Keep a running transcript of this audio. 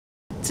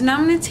So now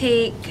I'm going to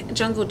take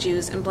jungle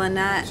juice and blend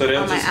that so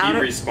they'll on my just outer.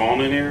 keep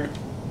respawning here?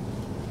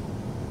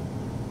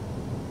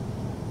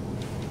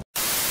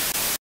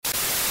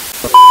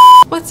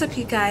 What's up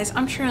you guys,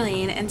 I'm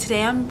Charlene and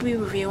today I'm going to be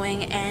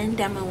reviewing and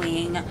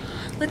demoing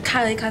the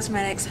Kylie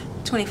Cosmetics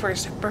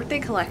 21st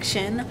birthday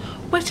collection,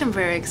 which I'm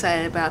very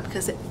excited about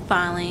because it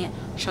finally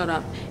showed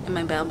up in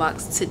my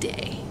mailbox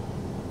today.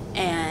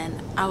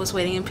 And I was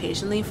waiting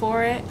impatiently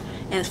for it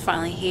and it's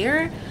finally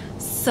here.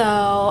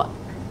 So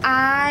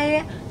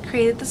I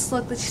created this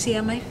look that you see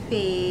on my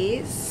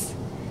face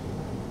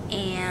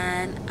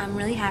and I'm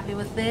really happy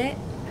with it.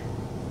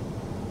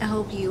 I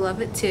hope you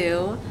love it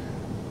too.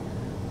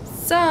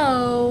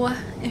 So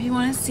if you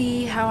want to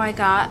see how I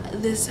got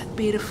this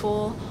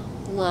beautiful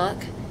look,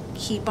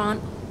 keep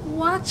on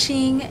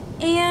watching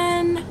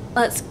and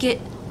let's get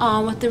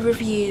on with the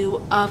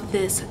review of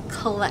this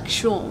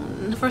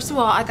collection. First of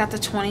all, I got the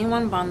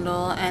 21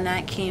 bundle and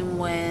that came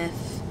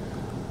with,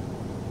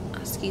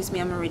 excuse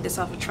me, I'm gonna read this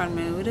off of Trend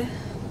Mode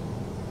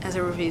as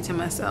a review to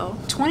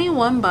myself.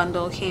 21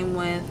 bundle came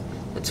with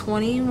the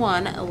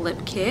 21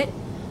 lip kit,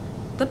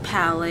 the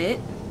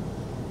palette,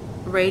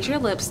 Raid Your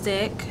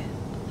Lipstick,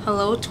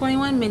 Hello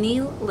 21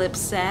 mini lip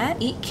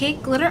set, Eat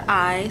Cake glitter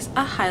eyes,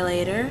 a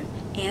highlighter,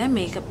 and a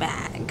makeup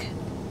bag.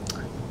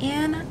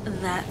 And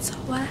that's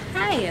what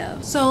I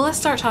have. So let's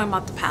start talking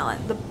about the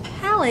palette. The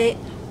palette,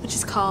 which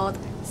is called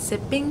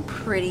Sipping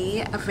Pretty,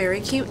 a very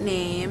cute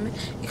name.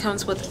 It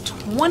comes with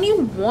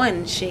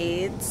 21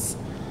 shades,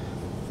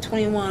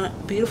 21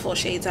 beautiful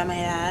shades I might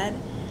add.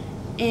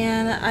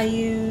 And I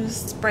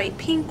used bright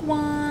pink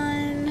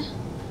one,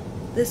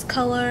 this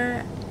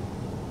color,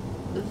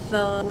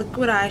 the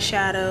liquid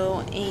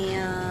eyeshadow,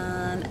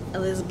 and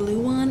this blue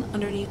one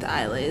underneath the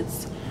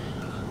eyelids.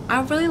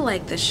 I really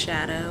like this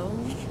shadow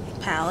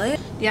palette.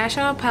 The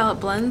eyeshadow palette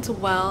blends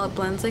well. It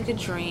blends like a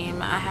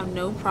dream. I have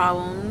no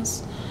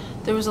problems.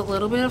 There was a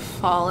little bit of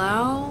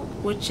fallout,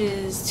 which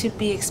is to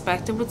be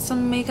expected with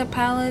some makeup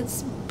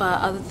palettes,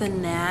 but other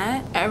than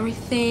that,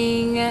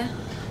 everything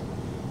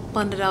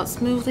blended out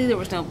smoothly. There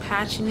was no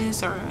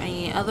patchiness or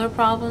any other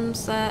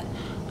problems that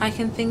I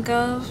can think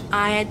of.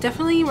 I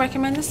definitely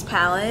recommend this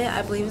palette.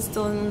 I believe it's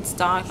still in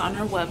stock on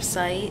her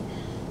website,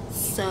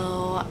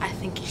 so I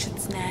think you should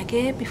snag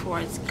it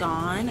before it's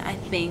gone. I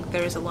think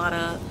there's a lot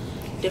of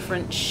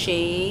different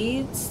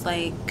shades.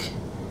 Like,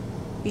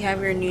 you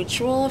have your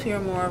neutral if you're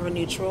more of a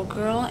neutral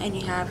girl, and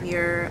you have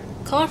your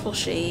colorful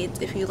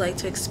shades if you like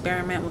to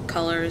experiment with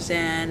colors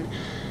and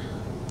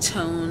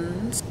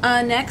tones.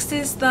 Next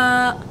is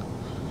the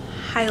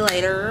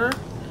highlighter,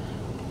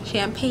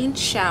 Champagne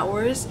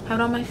Showers. I have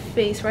it on my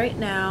face right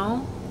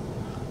now.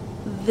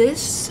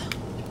 This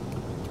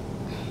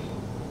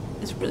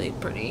is really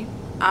pretty.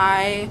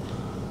 I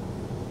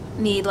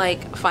need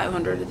like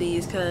 500 of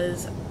these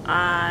because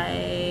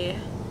I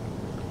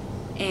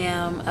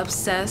am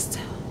obsessed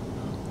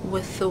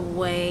with the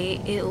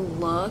way it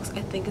looks.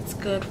 I think it's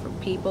good for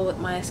people with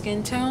my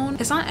skin tone.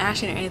 It's not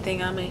ashy or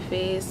anything on my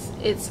face.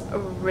 It's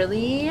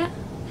really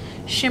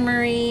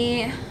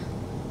shimmery.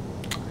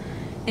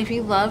 If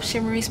you love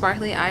shimmery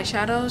sparkly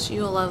eyeshadows,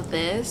 you'll love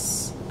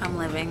this. I'm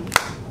living.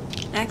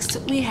 Next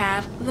we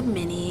have the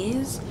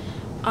minis.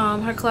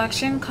 Her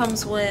collection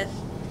comes with,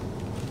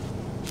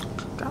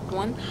 got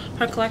one.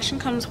 Her collection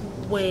comes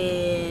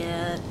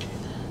with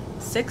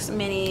 6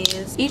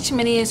 minis. Each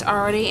mini is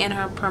already in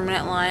her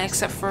permanent line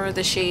except for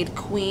the shade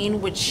Queen,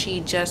 which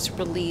she just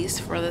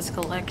released for this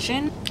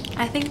collection.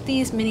 I think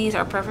these minis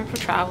are perfect for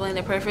traveling.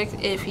 They're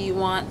perfect if you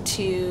want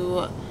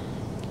to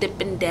dip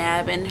and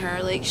dab in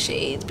her like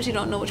shades, but you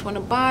don't know which one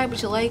to buy,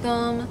 but you like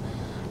them.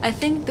 I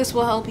think this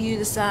will help you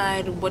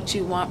decide what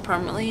you want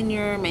permanently in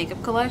your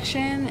makeup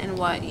collection and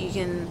what you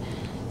can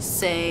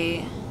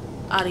say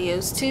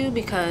adios to,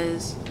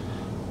 because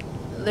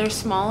they're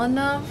small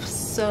enough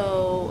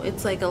so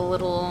it's like a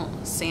little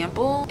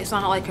sample. It's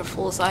not like a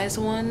full-size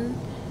one,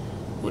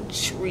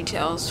 which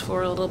retails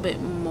for a little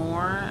bit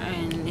more,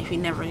 and if you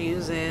never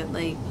use it,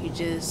 like, you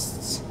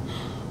just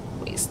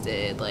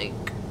wasted, like,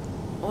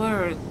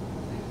 or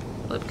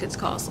lip kits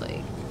cost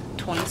like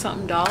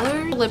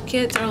 $20-something. Lip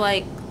kits are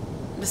like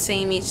the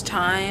same each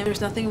time.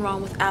 There's nothing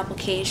wrong with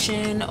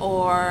application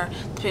or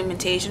the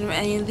pigmentation of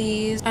any of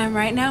these. And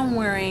right now I'm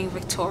wearing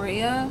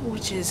Victoria,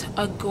 which is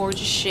a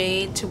gorgeous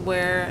shade to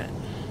wear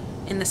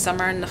in the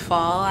summer and the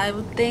fall, I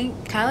would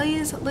think.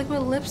 Kylie's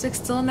liquid lipstick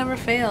still never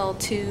fail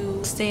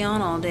to stay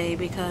on all day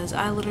because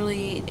I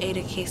literally ate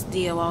a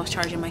quesadilla while I was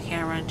charging my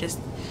camera just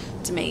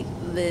to make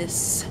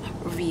this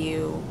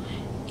review.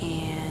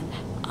 And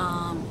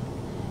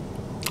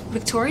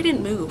Victoria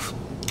didn't move,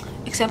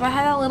 except I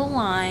had a little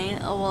line.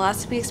 Well,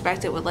 that's to be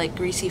expected with like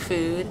greasy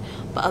food,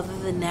 but other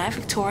than that,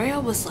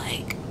 Victoria was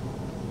like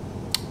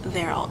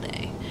there all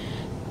day,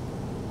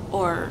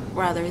 or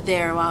rather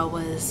there while I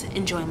was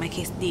enjoying my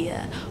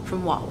quesadilla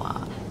from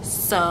Wawa.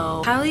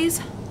 So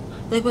Kylie's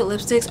liquid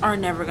lipsticks are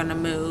never gonna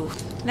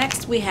move.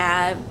 Next we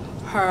have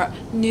her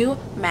new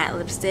matte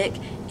lipstick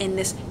in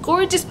this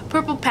gorgeous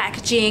purple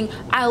packaging.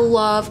 I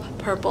love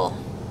purple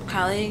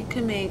Kylie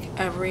could make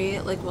every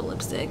liquid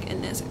lipstick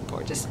in this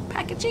gorgeous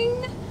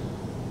packaging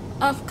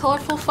of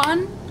colorful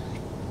fun,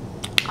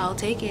 I'll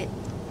take it.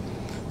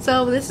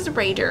 So this is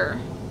Rager,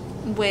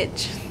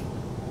 which,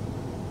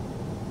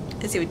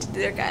 I see what you did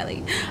there,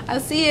 Kylie. I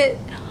see it.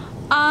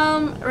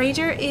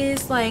 Rager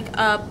is like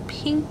a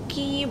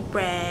pinky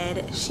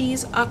red.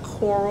 She's a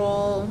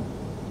coral,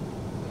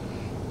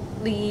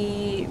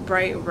 the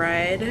bright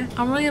red.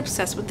 I'm really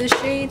obsessed with this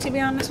shade, to be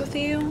honest with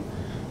you.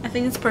 I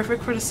think it's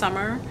perfect for the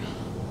summer.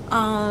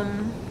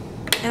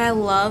 And I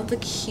love the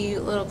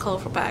cute little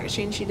colorful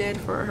packaging she did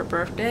for her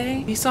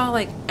birthday. We saw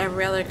like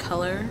every other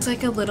color. It's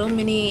like a little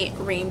mini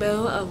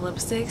rainbow of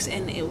lipsticks,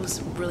 and it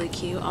was really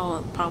cute.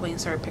 I'll probably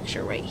insert a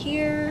picture right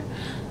here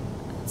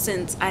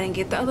since I didn't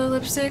get the other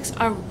lipsticks.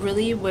 I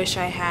really wish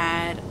I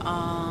had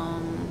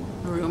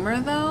Rumor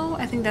though.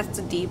 I think that's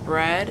the deep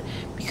red,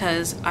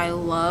 because I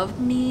love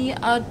me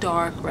a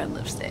dark red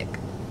lipstick.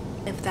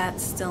 If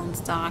that's still in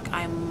stock,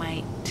 I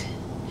might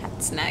have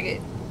to snag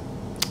it.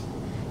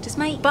 Just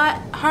might.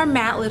 But her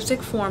matte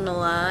lipstick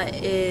formula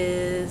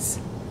is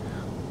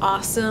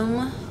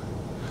awesome,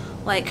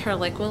 like her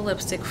liquid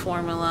lipstick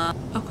formula.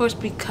 Of course,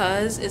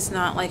 because it's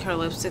not like her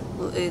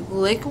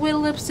liquid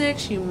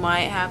lipsticks, you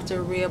might have to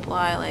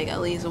reapply like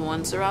at least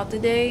once throughout the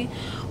day.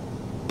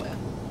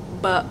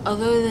 But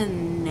other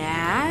than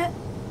that,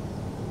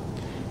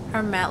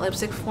 her matte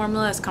lipstick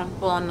formula is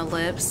comfortable on the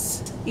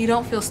lips. You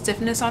don't feel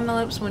stiffness on the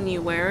lips when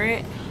you wear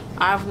it.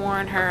 I've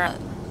worn her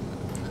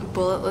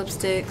bullet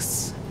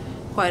lipsticks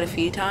quite a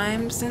few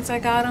times since I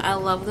got them. I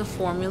love the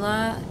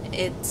formula.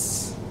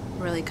 It's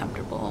really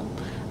comfortable.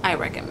 I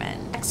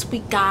recommend. Next we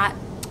got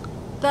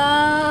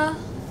the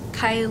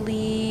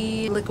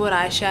Kylie liquid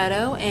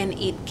eyeshadow and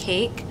Eat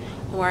Cake.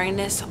 I'm wearing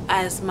this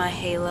as my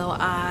halo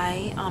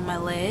eye on my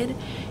lid,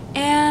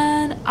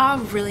 and I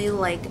really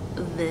like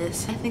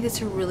this. I think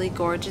it's really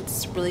gorgeous.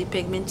 It's really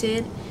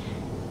pigmented,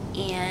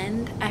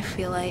 and I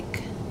feel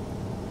like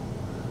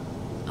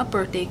a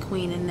birthday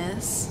queen in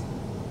this.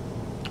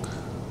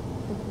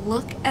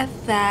 Look at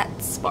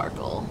that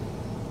sparkle.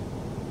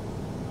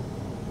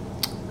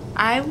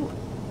 I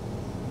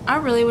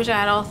really wish I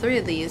had all three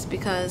of these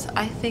because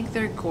I think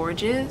they're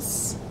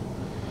gorgeous.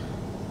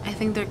 I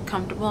think they're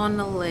comfortable on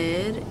the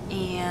lid,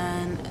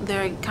 and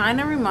they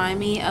kind of remind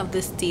me of the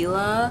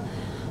Stila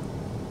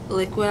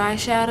liquid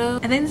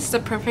eyeshadow. I think this is a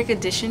perfect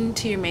addition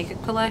to your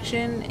makeup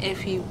collection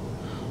if you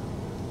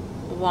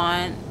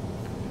want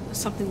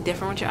something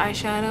different with your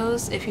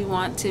eyeshadows. If you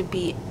want to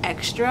be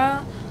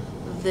extra,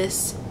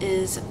 this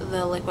is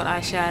the liquid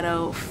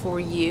eyeshadow for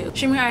you.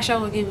 Shimmer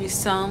eyeshadow will give you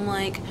some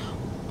like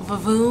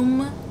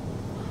vavoom,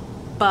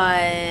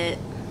 but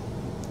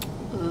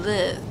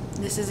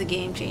this is a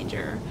game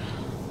changer.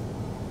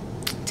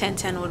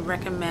 10/10 would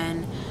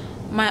recommend.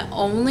 My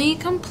only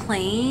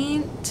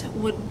complaint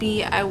would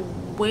be I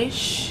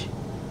wish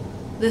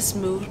this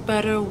moved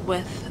better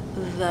with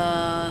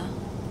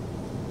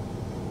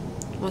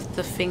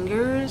the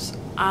fingers.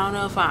 I don't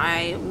know if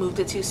I moved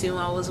it too soon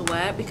while it was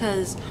wet,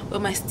 because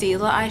with my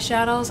Stila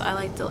eyeshadows I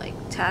like to like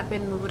tap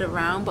it and move it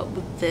around, but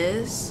with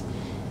this,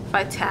 if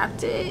I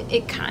tapped it,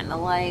 it kind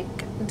of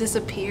like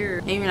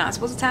disappeared. Maybe you're not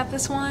supposed to tap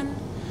this one,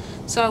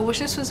 so I wish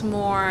this was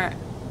more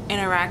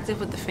interactive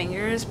with the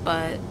fingers,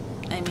 but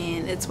I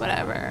mean, it's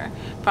whatever.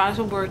 Products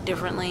will work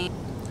differently.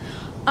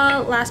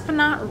 Last but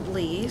not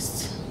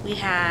least, we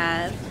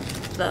have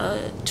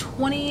the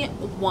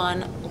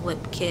 21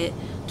 lip kit.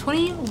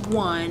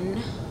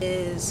 21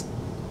 is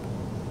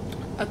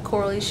a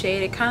corally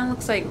shade. It kind of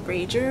looks like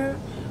Rager,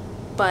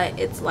 but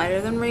it's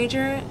lighter than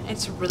Rager.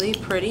 It's really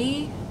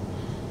pretty,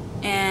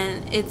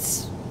 and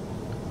it's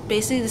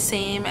basically the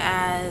same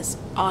as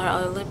all our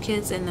other lip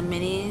kits and the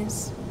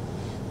minis.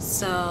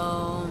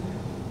 So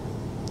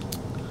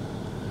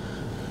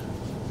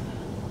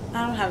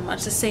I don't have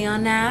much to say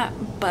on that,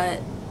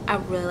 but I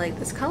really like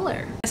this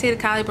color. I say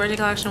the Kylie birthday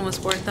collection was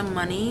worth the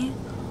money.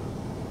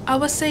 I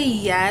would say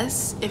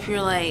yes if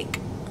you're like,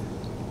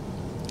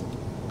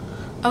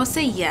 I would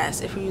say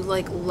yes if you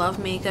like love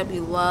makeup,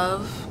 you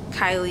love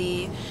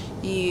Kylie,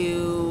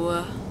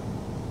 you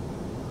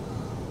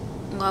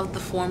love the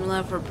formula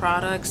of her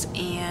products,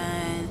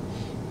 and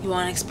you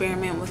want to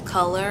experiment with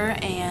color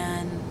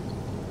and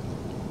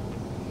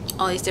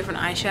all these different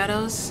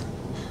eyeshadows,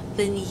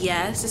 then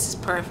yes, this is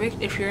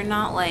perfect. If you're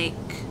not like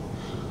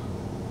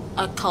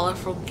a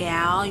colorful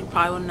gal, you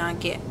probably will not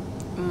get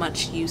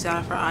much use out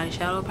of her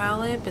eyeshadow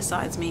palette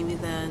besides maybe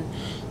the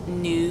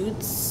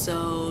nudes,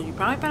 so you're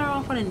probably better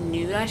off with a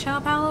nude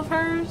eyeshadow palette of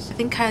hers. I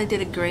think Kylie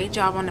did a great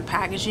job on the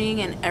packaging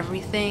and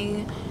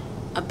everything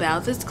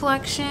about this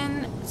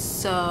collection,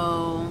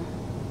 so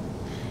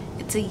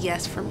it's a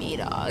yes for me,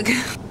 dog.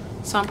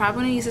 So I'm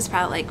probably gonna use this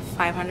palette like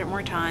 500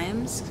 more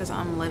times because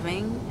I'm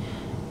living,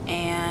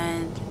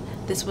 and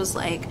this was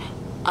like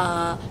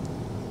a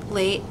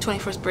late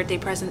 21st birthday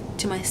present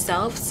to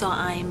myself, so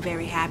I am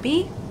very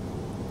happy.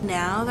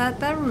 Now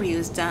that the review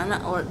is done,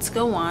 let's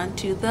go on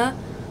to the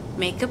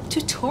makeup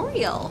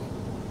tutorial.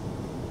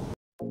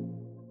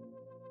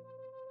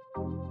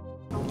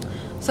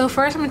 So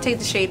first I'm gonna take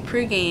the shade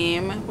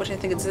Pregame, which I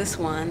think is this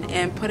one,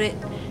 and put it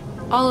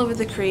all over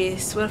the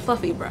crease with a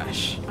fluffy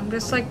brush. I'm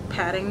just like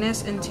patting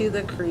this into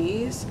the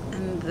crease,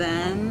 and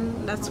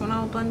then that's when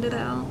I'll blend it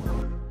out.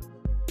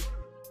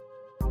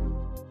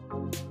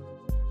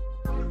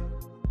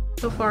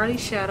 So far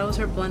these shadows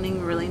are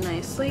blending really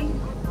nicely.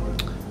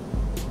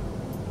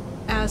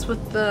 As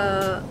with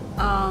the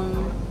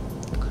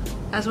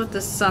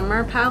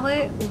summer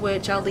palette,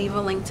 which I'll leave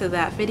a link to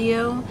that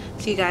video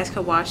so you guys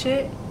could watch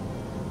it,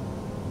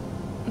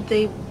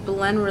 they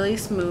blend really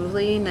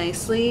smoothly,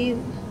 nicely.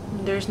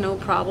 There's no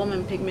problem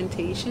in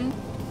pigmentation.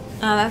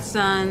 That's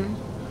done.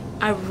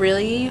 I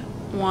really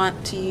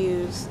want to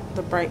use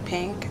the bright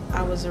pink.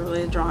 I was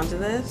really drawn to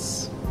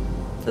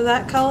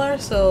that color,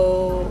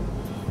 so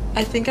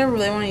I think I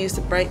really want to use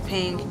the bright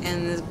pink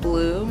and this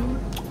blue.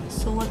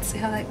 So let's see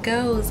how that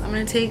goes. I'm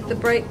gonna take the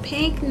bright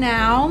pink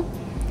now,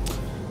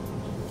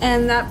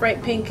 and that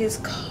bright pink is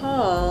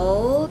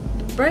called,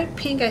 I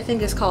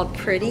think is called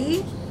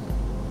Pretty,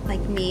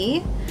 like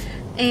me.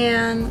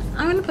 And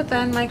I'm gonna put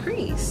that in my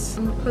crease.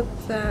 I'm gonna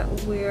put that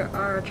where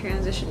our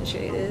transition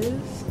shade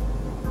is.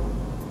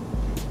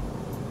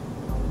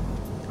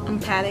 I'm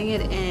patting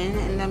it in,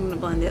 and then I'm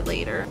gonna blend it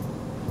later.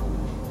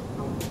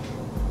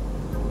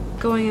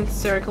 Going in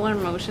circular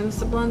motions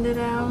to blend it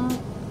out.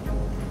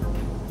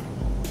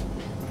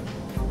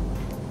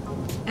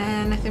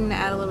 And I think I'm gonna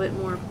add a little bit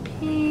more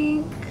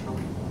pink.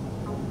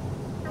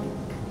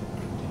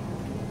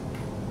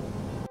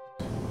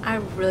 I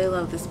really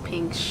love this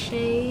pink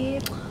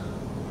shade.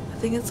 I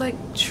think it's like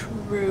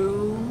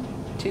true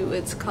to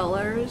its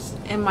colors.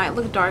 It might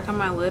look dark on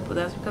my lip, but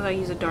that's because I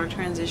use a dark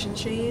transition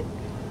shade.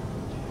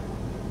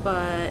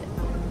 But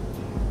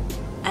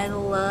I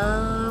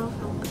love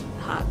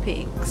hot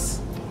pinks.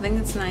 I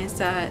think it's nice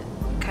that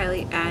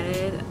Kylie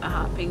added a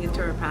hot pink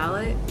into her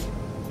palette,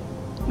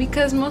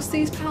 because most of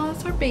these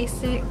palettes are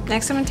basic.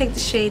 Next I'm gonna take the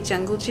shade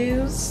Jungle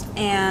Juice,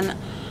 and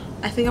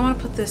I think I want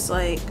to put this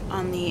like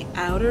on the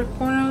outer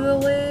corner of the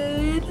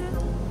lid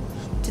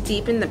to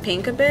deepen the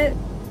pink a bit.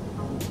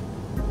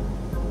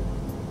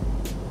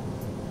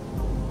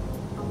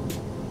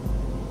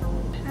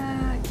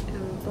 Pack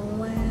and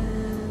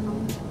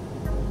blend.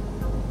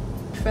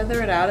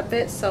 Feather it out a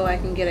bit so I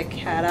can get a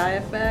cat eye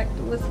effect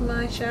with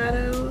my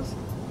shadows,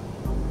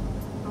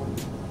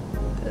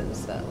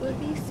 because that would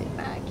be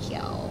super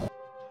cute.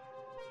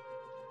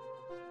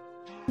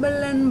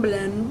 Blend,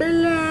 blend,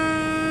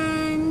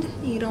 blend.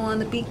 You don't want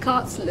to be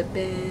caught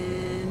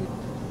slipping.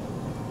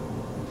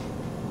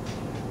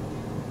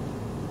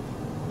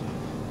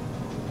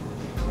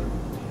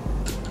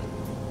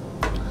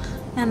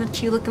 Now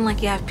that you're looking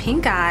like you have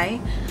pink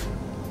eye,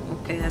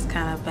 okay, that's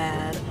kind of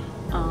bad.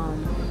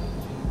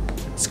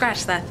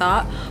 Scratch that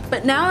thought.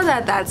 But now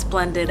that that's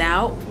blended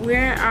out, we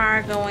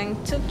are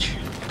going to, I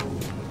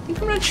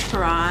think I'm gonna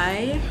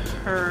try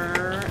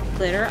her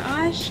glitter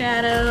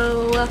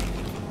eyeshadow.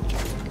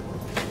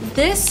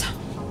 This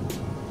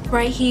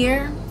right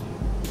here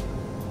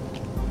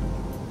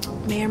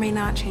may or may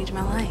not change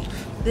my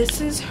life.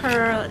 This is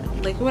her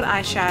liquid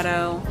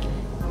eyeshadow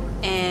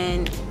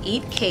in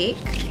Eat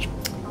Cake,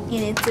 and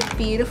it's a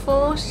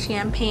beautiful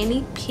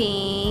champagne-y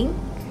pink.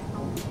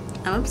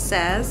 I'm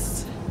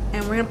obsessed,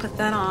 and we're gonna put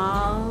that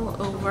all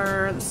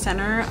over the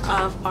center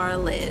of our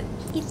lid.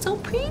 It's so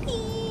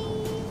pretty.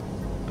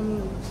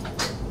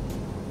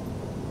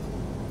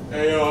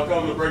 Hey yo, I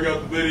come to bring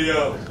up the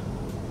video.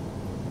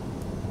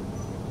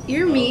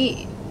 You're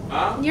mean.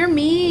 Huh? You're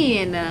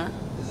mean.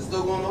 Is it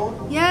still going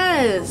on?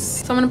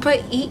 Yes. So I'm gonna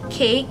put Eat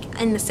Cake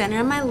in the center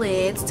of my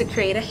lids to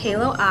create a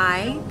halo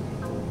eye.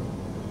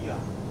 Yeah.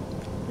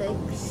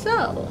 Like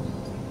so.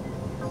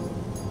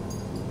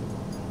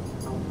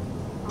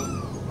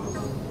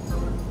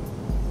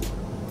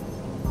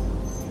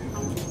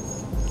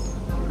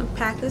 I'll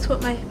pack this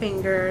with my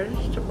fingers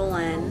to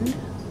blend.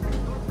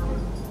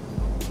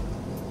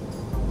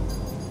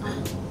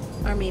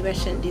 Or maybe I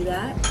shouldn't do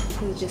that.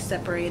 It's just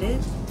separated.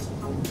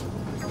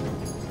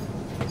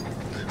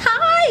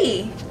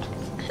 Hi!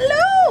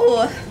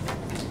 Hello!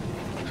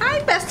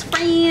 Hi, best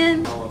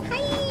friend!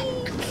 Hi!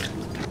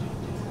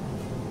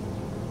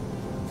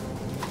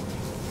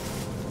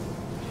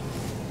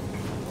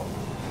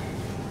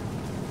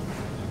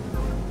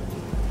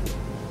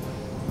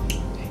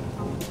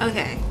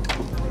 Okay.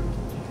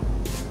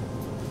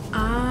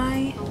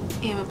 I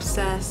am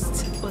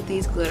obsessed with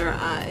these glitter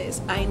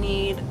eyes. I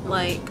need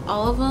like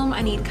all of them.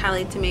 I need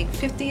Kylie to make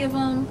 50 of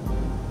them.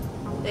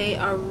 They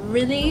are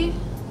really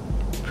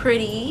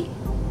pretty.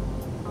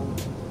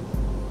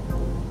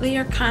 They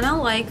are kind of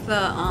like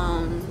the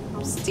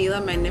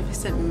Stila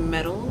Magnificent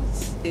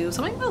Metals do.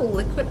 Something about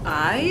liquid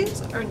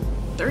eyes, or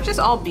they're just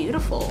all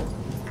beautiful.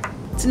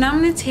 So now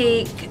I'm gonna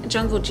take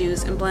Jungle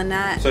Juice and blend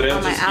that So they'll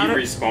on my just outer.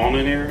 keep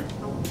respawning here?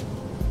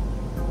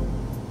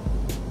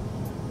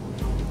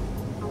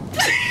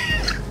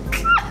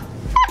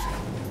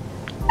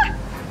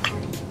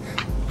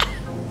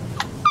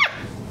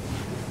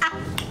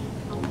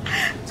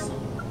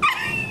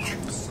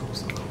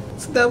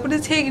 So I'm gonna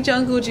take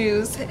Jungle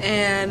Juice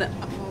and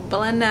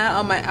blend that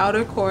on my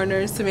outer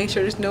corners to make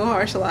sure there's no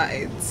harsh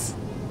lines.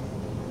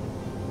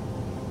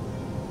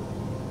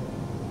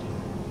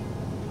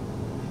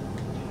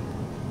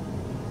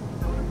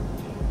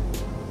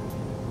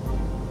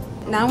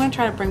 Now I'm going to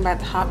try to bring back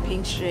the hot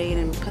pink shade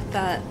and put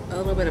that a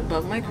little bit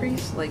above my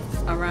crease, like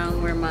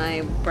around where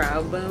my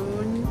brow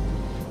bone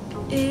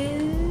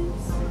is.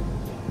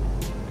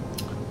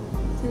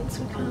 Since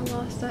we kind of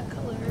lost that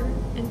color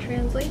in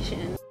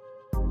translation.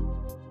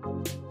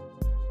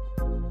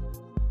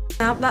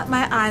 Now that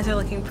my eyes are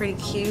looking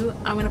pretty cute,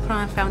 I'm going to put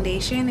on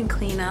foundation and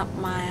clean up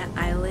my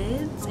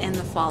eyelids and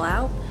the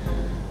fallout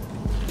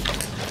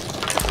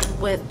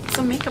with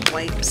some makeup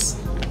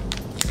wipes.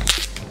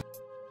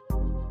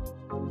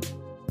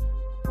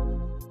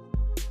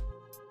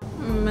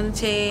 I'm going to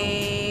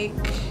take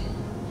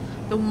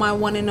my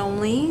one and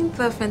only,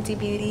 the Fenty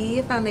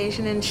Beauty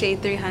foundation in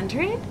shade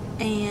 300,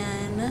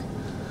 and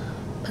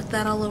put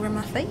that all over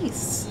my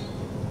face.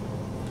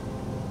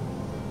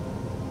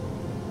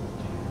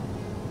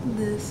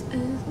 This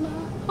is my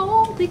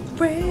holy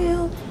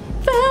grail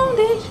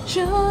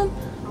foundation,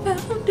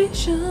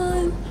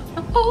 foundation,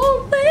 my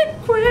holy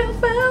grail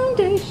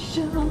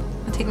foundation.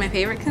 I'll take my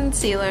favorite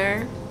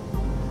concealer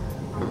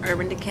from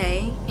Urban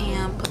Decay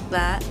and put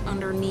that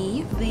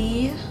underneath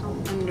the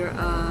under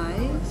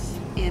eyes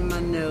and my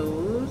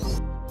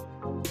nose.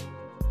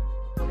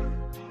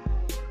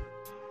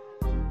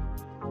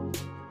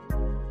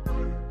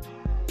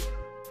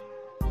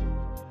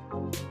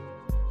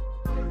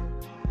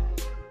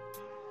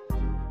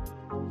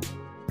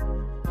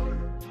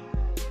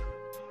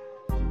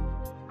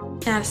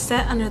 Now to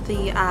set under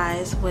the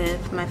eyes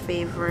with my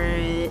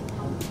favorite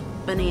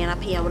banana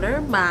powder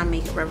by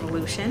Makeup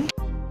Revolution.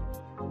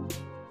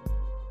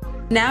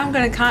 Now I'm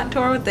going to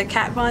contour with the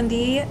Kat Von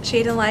D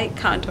Shade and Light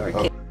Contour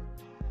Kit.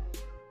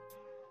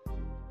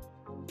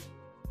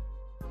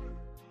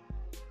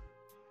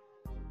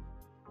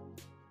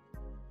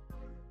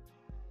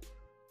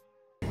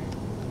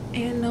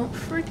 And don't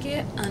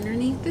forget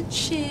underneath the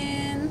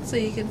chin so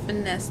you can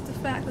finesse the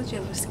fact that you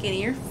have a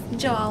skinnier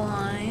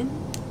jawline.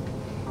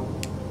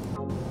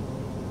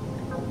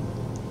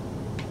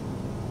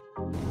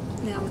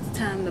 Now it's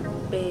time to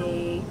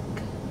bake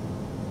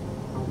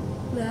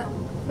that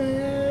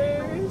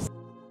first.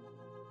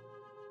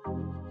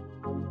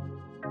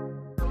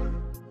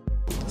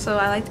 So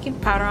I like to keep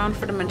powder on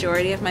for the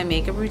majority of my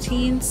makeup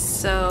routine,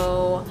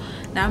 so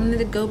now I'm going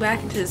to go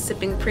back into the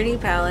Sipping Pretty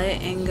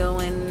palette and go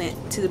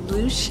into the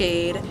blue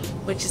shade,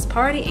 which is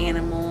Party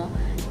Animal,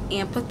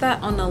 and put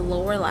that on the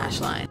lower lash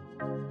line.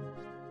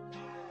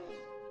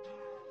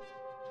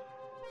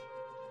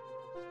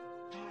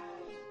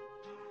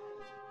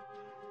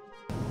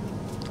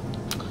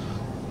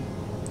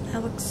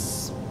 That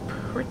looks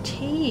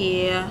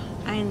pretty.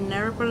 I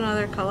never put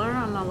another color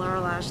on the lower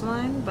lash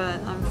line,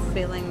 but I'm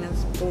feeling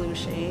this blue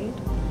shade.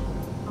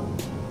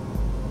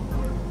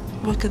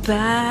 Look at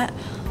that.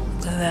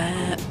 Look at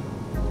that.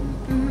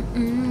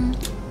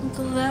 Look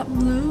at that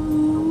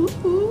blue.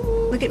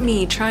 Look at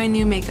me trying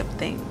new makeup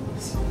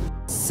things.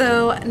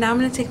 So now I'm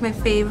going to take my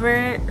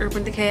favorite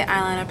Urban Decay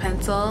eyeliner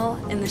pencil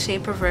in the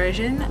shade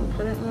Perversion and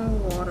put it in my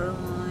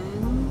waterline.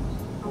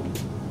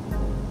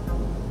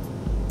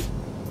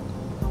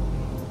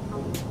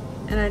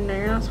 And I know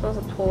you're not supposed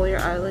to pull your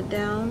eyelid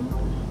down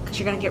because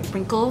you're going to get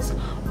wrinkles,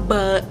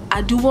 but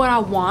I do what I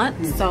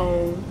want,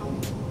 so.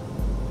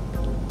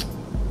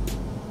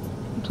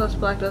 Plus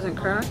black doesn't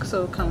crack,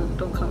 so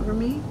don't come for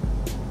me.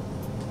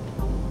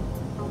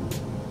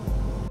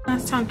 Now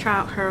it's time to try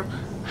out her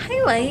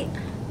highlight,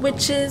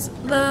 which is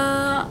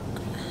the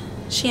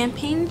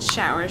Champagne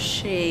Shower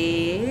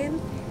shade.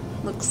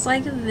 Looks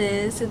like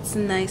this. It's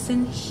nice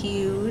and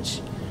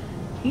huge.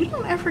 You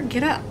don't ever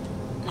get a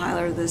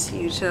highlighter this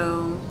huge,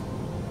 so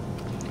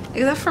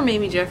except for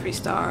maybe Jeffree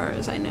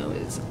Star's, I know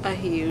is a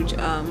huge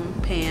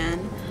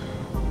pan,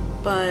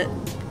 but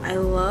I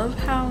love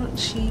how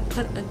she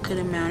put a good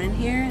amount in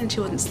here and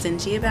she wasn't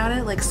stingy about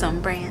it like some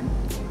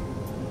brands.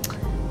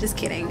 Just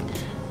kidding.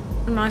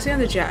 It reminds me of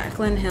the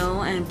Jaclyn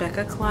Hill and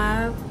Becca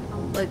collab,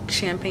 like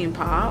Champagne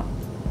Pop.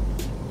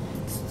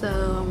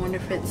 So I wonder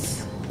if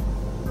it's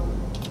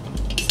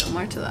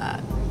similar to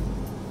that.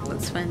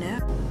 Let's find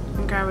out. I'm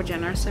gonna grab a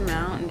generous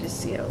amount and just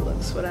see how it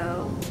looks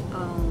without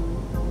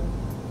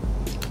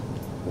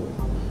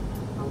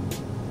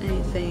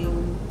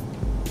anything.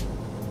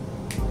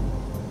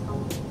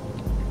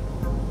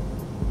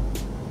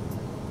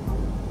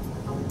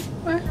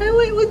 My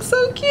highlight looks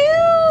so cute!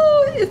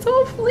 It's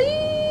all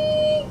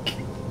fleek!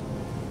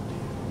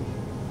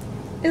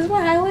 Does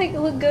my highlight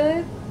look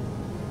good?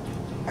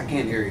 I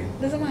can't hear you.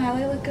 Doesn't my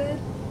highlight look good?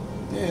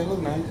 Yeah, it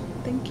looks nice.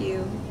 Thank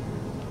you.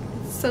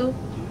 It's so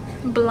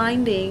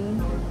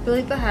blinding. I feel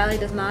like the highlight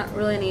does not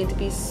really need to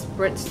be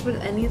spritzed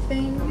with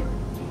anything.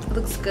 It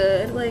looks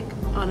good, like,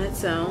 on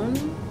its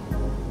own.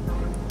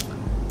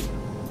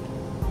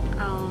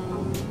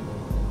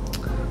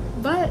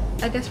 But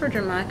I guess for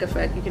dramatic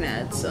effect you can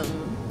add some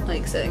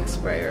like setting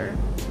spray or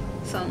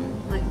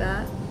something like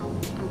that.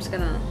 I'm just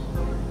gonna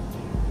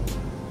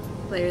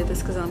layer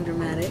this because I'm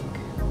dramatic.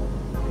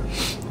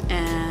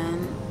 And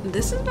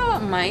this is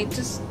about might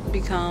just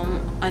become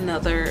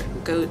another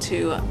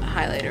go-to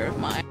highlighter of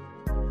mine.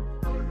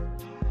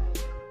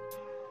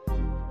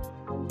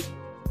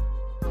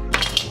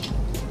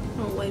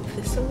 I'll wipe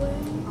this away.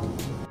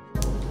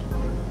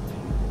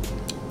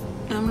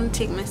 And I'm gonna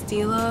take my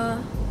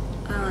Stila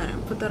eyeliner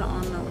and put that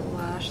on the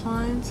lash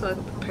line so I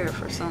can prepare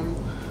for some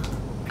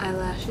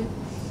eyelashes.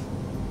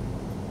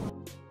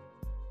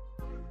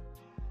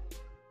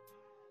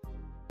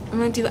 I'm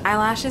gonna do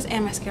eyelashes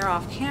and mascara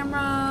off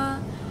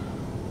camera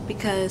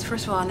because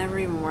first of all I never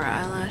even wore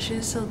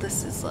eyelashes, so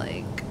this is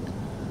like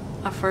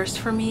a first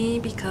for me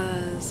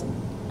because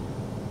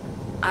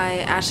I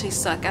actually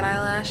suck at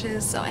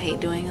eyelashes, so I hate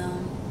doing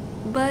them.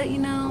 But you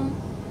know,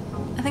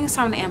 I think it's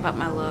time to amp up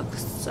my look,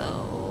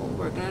 so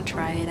we're gonna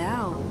try it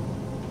out.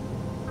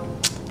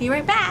 Be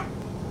right back.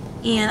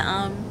 And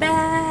I'm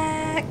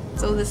back.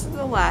 So this is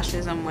the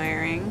lashes I'm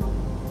wearing.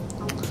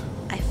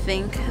 I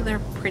think they're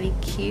pretty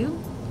cute.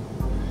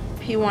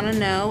 If you want to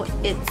know,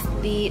 it's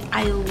the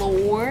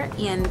Allure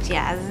and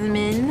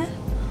Jasmine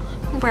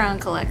Brown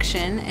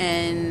collection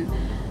and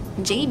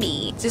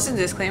JB. Just a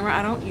disclaimer,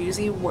 I don't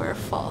usually wear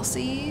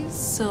falsies,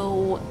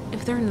 so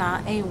if they're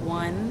not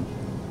A1,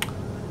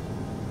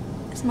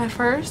 it's my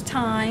first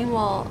time,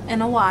 well,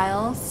 in a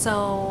while,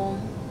 so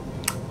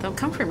don't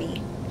come for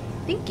me.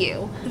 Thank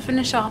you. To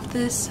finish off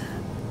this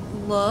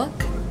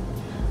look,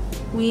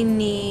 we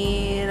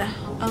need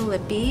a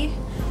lippy,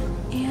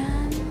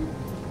 and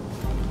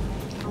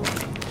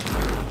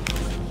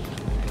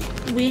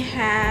we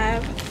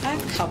have a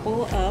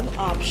couple of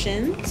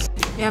options.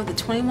 We have the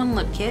 21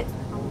 lip kit,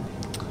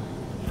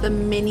 the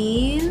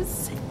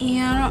minis,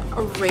 and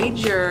a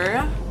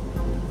Rager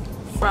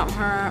from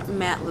her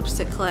matte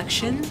lipstick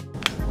collection.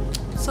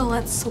 So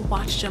let's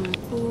swatch them.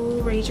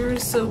 Ooh, Rager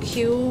is so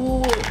cute.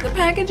 The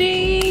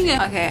packaging.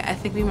 Okay, I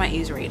think we might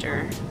use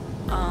Rager.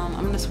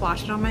 I'm gonna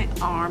swatch it on my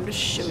arm to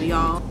show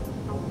y'all.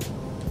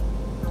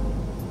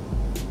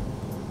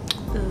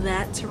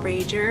 That's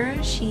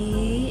Rager.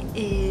 She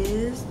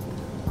is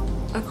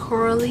a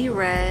corally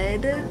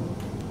red.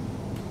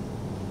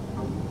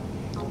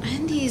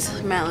 And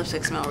these matte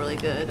lipsticks smell really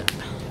good.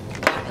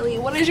 Kylie,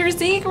 what is your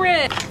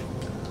secret?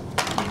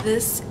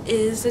 This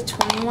is the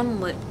 21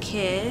 lip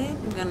kit.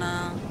 I'm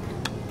gonna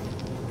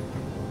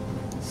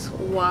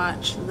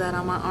swatch that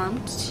on my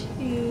arm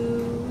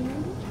too.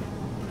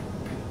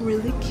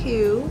 Really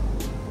cute.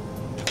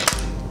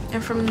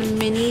 And from the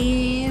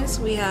minis,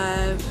 we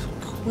have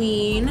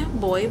Queen,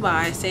 Boy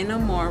Bye, Say No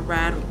More,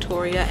 Rad,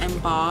 Victoria,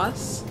 and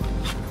Boss.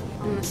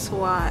 I'm gonna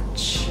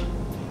swatch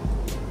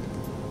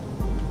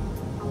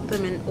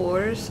them in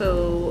order.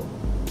 So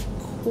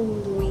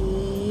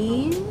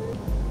Queen,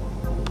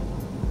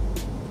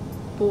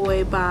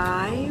 Boy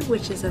Bye,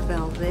 which is a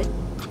velvet.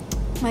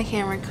 My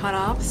camera cut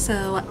off,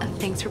 so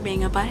thanks for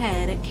being a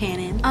butthead,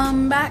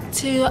 Canon. Back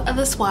to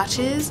the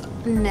swatches.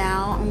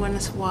 Now I'm gonna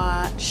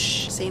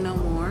swatch Say No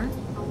More.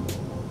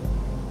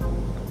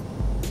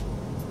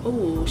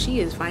 Oh,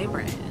 she is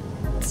vibrant.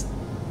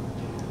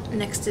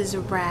 Next is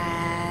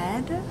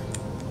Rad,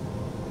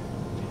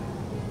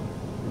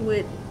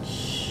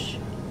 which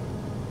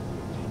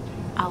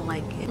I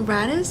like it.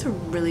 Rad is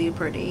really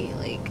pretty,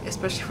 like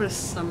especially for the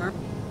summer.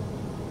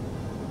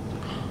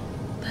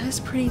 That is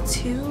pretty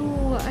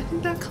too. I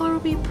think that color will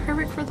be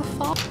perfect for the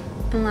fall.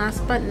 And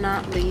last but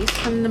not least,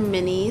 from the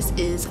minis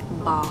is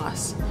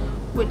Boss,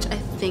 which I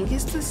think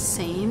is the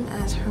same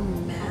as her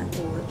matte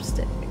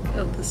lipstick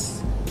of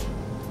this.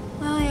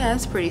 Well, yeah,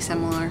 it's pretty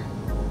similar.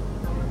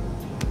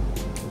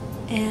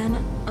 And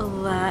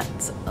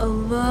that's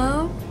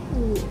the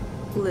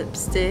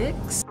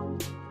lipsticks.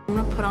 I'm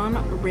gonna put on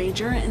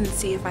Rager and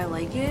see if I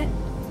like it.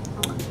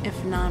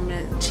 If not, I'm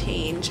gonna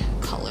change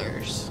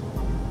colors.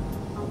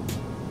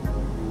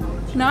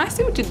 Now I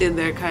see what you did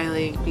there,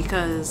 Kylie,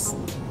 because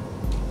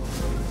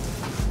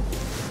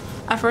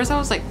at first I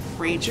was like,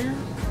 Rager?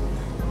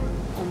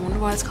 I wonder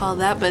why it's called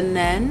that, but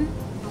then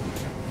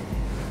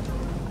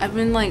I've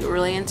been like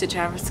really into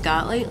Travis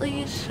Scott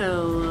lately,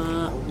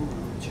 so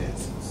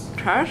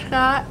Travis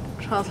Scott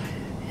calls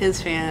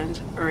his fans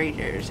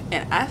Ragers,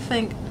 and I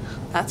think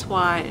that's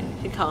why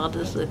he called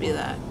this lippy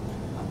that.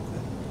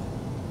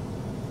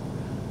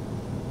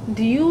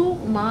 Do you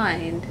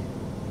mind?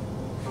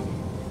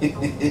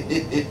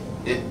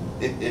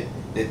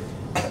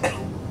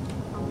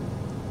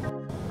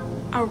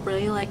 I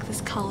really like this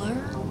color,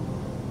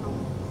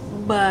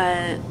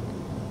 but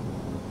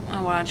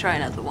I want to try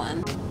another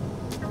one.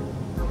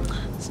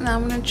 So now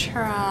I'm going to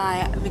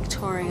try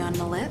Victoria on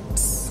the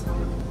lips.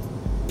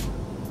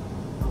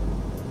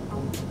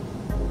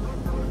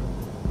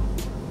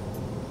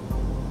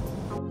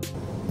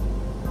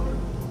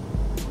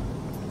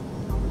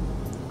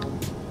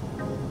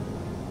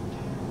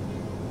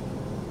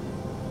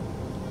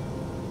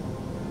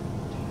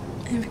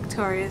 And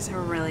Victoria's are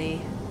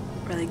really,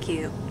 really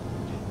cute.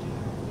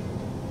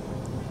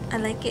 I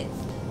like it.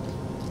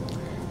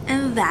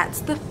 And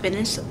that's the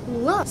finished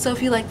look. So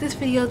if you like this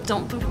video,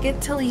 don't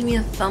forget to leave me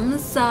a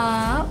thumbs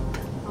up.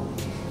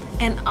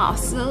 And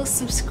also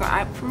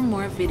subscribe for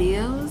more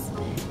videos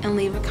and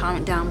leave a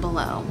comment down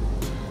below.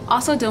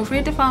 Also, don't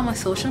forget to follow my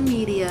social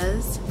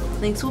medias.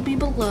 Links will be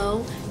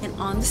below and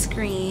on the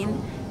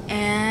screen.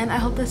 And I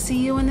hope to see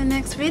you in the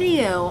next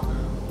video.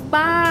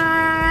 Bye.